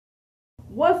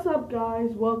What's up,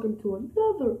 guys? Welcome to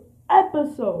another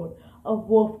episode of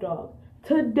Wolf Dog.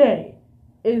 Today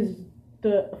is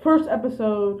the first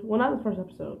episode, well, not the first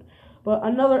episode, but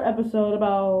another episode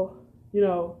about,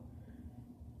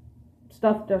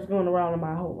 stuff that's going around in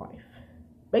my whole life.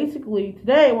 Basically,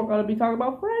 today we're going to be talking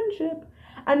about friendship.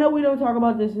 I know we don't talk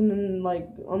about this on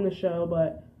the show,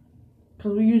 but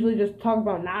because we usually just talk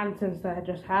about nonsense that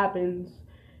just happens.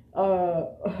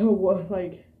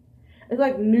 It's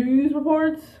like news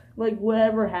reports, like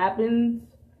whatever happens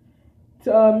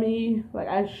to me, like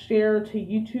I share to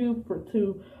YouTube for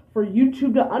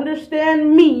YouTube to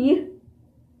understand me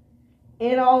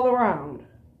and all around.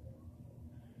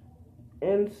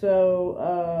 And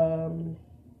so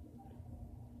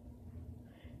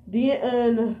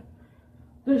the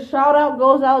shout out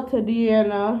goes out to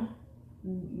Deanna.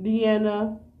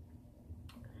 The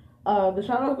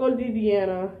shout out goes to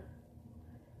Deanna.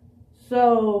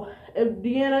 So,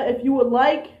 if you would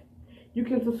like, you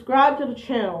can subscribe to the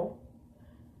channel.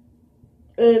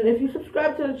 And if you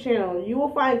subscribe to the channel, you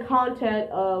will find content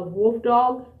of Wolf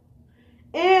Dog.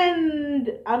 And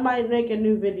I might make a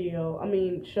new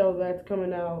show that's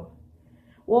coming out.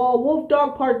 Well, Wolf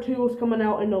Dog Part 2 is coming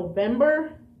out in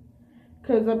November.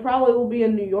 Because I probably will be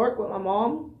in New York with my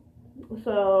mom.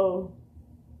 So,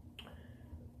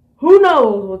 who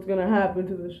knows what's going to happen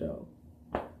to the show.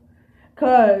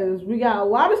 Because we got a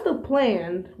lot of stuff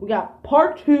planned. We got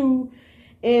part 2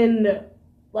 in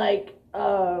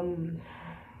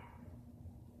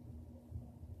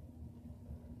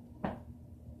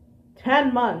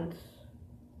 10 months.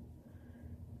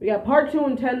 We got part 2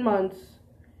 in 10 months.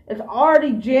 It's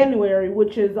already January,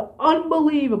 which is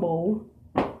unbelievable,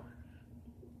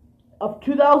 of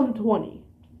 2020.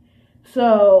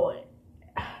 So,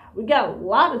 we got a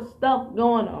lot of stuff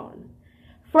going on.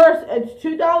 First, it's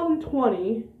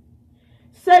 2020.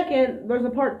 Second, there's a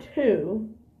part 2.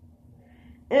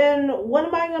 And what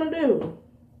am I going to do?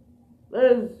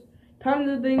 There's tons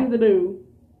of things to do.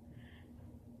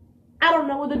 I don't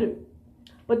know what to do.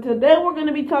 But today we're going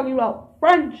to be talking about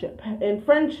friendship. And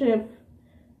friendship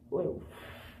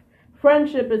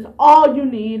is all you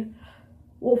need.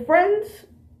 Well, friends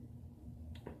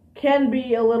can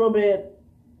be a little bit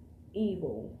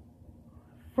evil.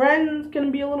 Friends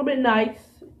can be a little bit nice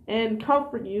and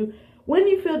comfort you when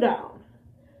you feel down.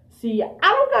 See, I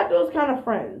don't got those kind of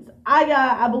friends.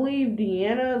 I believe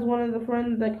Deanna is one of the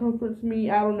friends that comforts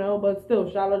me. I don't know, but still,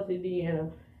 shout out to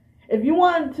Deanna. If you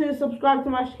want to subscribe to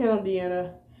my channel,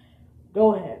 Deanna,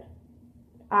 go ahead.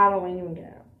 I don't even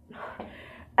care.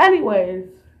 Anyways,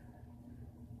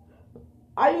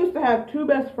 I used to have 2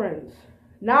 best friends.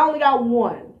 Now I only got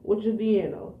 1, which is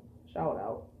Deanna. Shout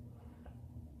out.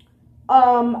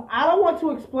 I don't want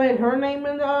to explain her name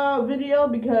in the video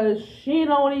because she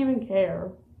don't even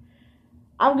care.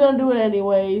 I'm gonna do it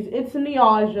anyways. It's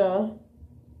Ny'asia.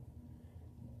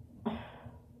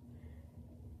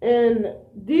 And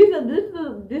this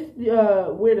is the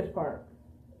weirdest part.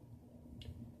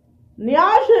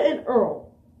 Ny'asia and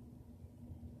Earl.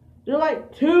 They're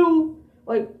like two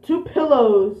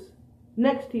pillows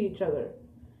next to each other.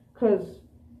 'Cause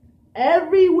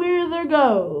everywhere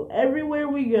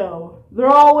we go, they're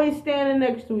always standing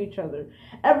next to each other.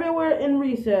 Everywhere in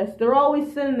recess, they're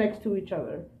always sitting next to each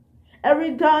other.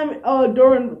 Every time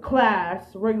during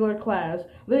class, regular class,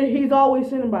 he's always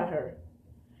sitting by her.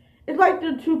 It's like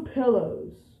they're 2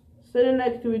 pillows sitting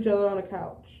next to each other on a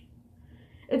couch.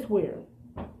 It's weird.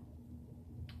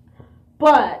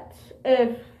 But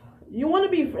if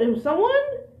someone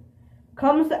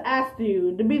comes to ask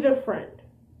you to be their friend,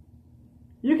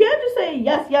 you can't just say,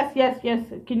 yes,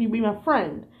 can you be my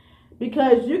friend?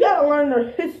 Because you gotta learn their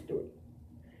history.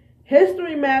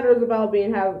 History matters about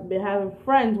having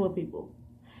friends with people.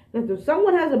 Because if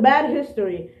someone has a bad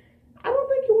history, I don't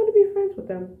think you want to be friends with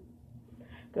them.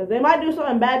 Because they might do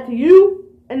something bad to you,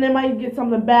 and they might get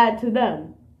something bad to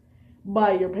them.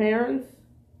 By your parents,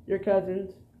 your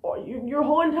cousins, or your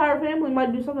whole entire family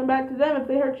might do something bad to them if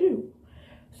they hurt you.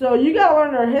 So you gotta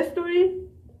learn their history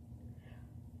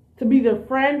to be their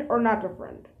friend or not their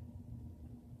friend.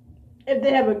 If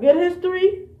they have a good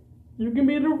history, you can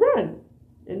be their friend,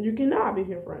 and you cannot be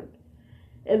their friend.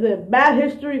 If they have bad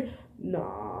history,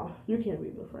 nah, you can't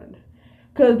be their friend.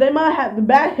 Because they might have the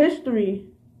bad history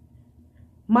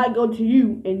might go to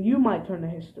you, and you might turn the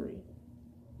history.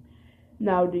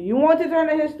 Now, do you want to turn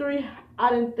the history?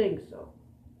 I didn't think so.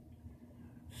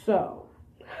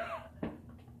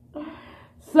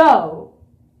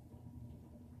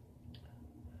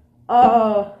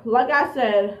 Like I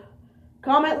said,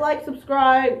 comment, like,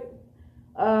 subscribe.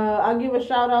 I'll give a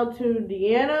shout out to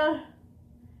Deanna.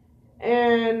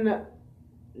 And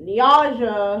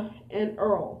Ny'asia and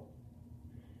Earl.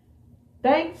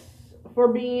 Thanks for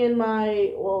being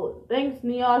thanks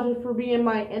Ny'asia for being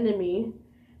my enemy.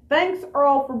 Thanks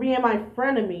Earl for being my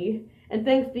frenemy. And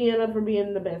thanks Deanna for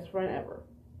being the best friend ever.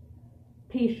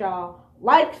 Peace, y'all.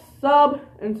 Like, sub,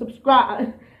 and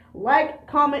subscribe. Like,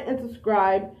 comment, and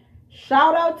subscribe.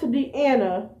 Shout out to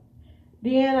Deanna.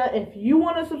 Deanna, if you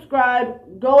want to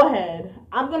subscribe, go ahead.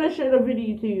 I'm going to share the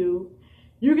video to you.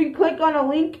 You can click on a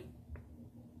link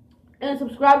and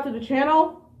subscribe to the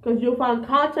channel because you'll find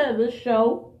content of this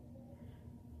show.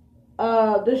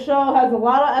 This show has a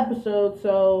lot of episodes,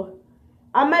 so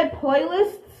I made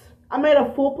playlists. I made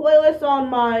a full playlist on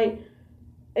my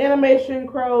Animation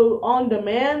Crow On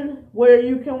Demand where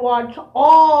you can watch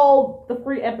all the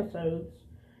free episodes.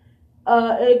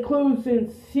 It includes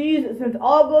since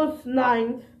August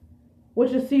 9th,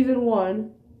 which is season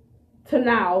 1, to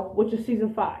now, which is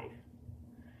season 5.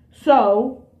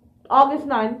 So, August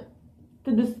 9th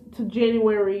to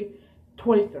January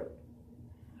 23rd.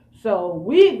 So,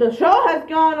 the show has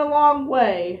gone a long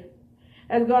way.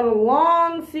 Has gone a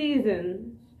long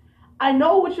season. I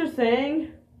know what you're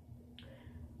saying,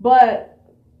 but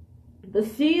the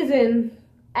season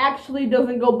actually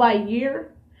doesn't go by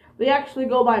year. They actually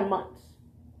go by months.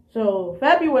 So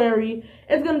February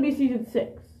is going to be season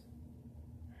 6.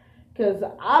 Because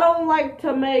I don't like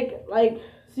to make,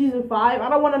 season 5. I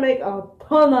don't want to make a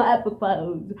ton of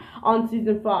episodes on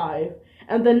season 5.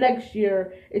 And the next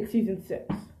year, it's season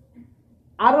 6.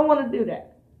 I don't want to do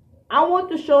that. I want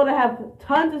the show to have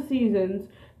tons of seasons,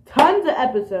 tons of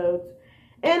episodes,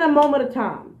 in a moment of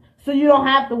time. So you don't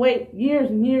have to wait years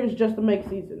and years just to make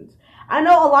seasons. I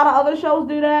know a lot of other shows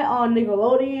do that on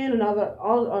Nickelodeon and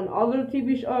on other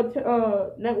TV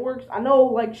networks. I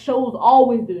know shows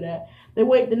always do that. They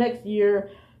wait the next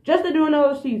year just to do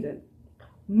another season.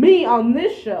 Me, on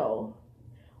this show,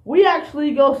 we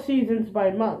actually go seasons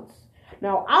by months.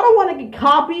 Now, I don't want to get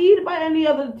copied by any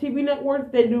other TV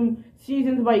networks. They do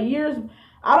seasons by years.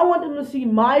 I don't want them to see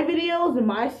my videos and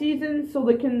my seasons so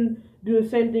they can do the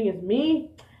same thing as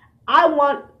me. I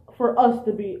want for us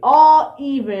to be all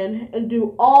even and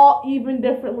do all even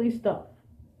differently stuff.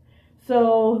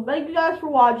 So, thank you guys for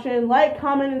watching. Like,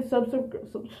 comment, and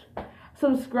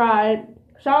subscribe.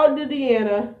 Shout out to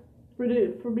Deanna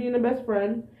for being the best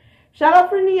friend. Shout out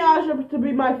for Ny'asia to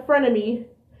be my frenemy,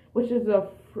 shout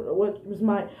out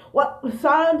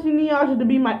to Ny'asia to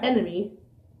be my enemy.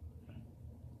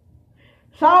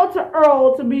 Shout out to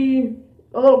Earl to be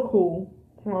a little cool.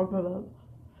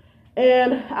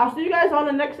 And I'll see you guys on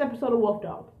the next episode of Wolf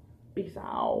Dog. Peace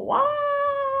out. Wow.